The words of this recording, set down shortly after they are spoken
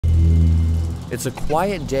It's a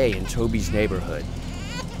quiet day in Toby's neighborhood.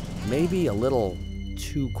 Maybe a little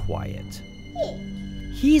too quiet.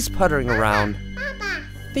 He's puttering around,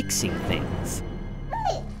 fixing things.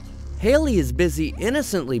 Haley is busy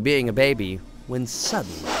innocently being a baby when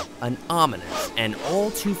suddenly an ominous and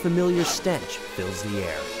all too familiar stench fills the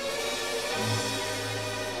air.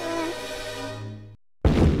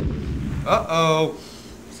 Uh-oh.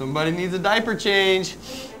 Somebody needs a diaper change.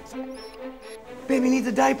 Baby needs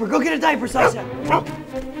a diaper. Go get a diaper, Sasha.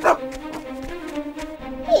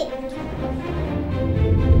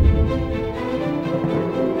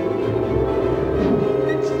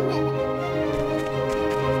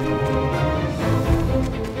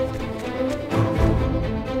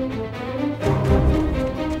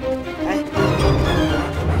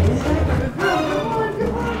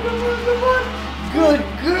 Good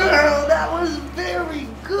girl. That was very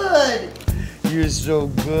good. You're so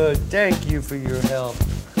good. Thank you for your help.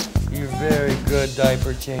 You're very good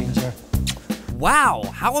diaper changer. Wow,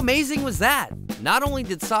 how amazing was that? Not only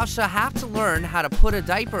did Sasha have to learn how to put a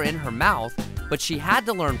diaper in her mouth, but she had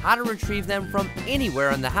to learn how to retrieve them from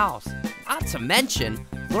anywhere in the house. Not to mention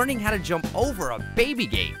learning how to jump over a baby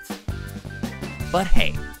gate. But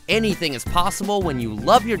hey, anything is possible when you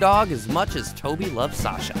love your dog as much as Toby loves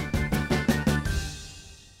Sasha.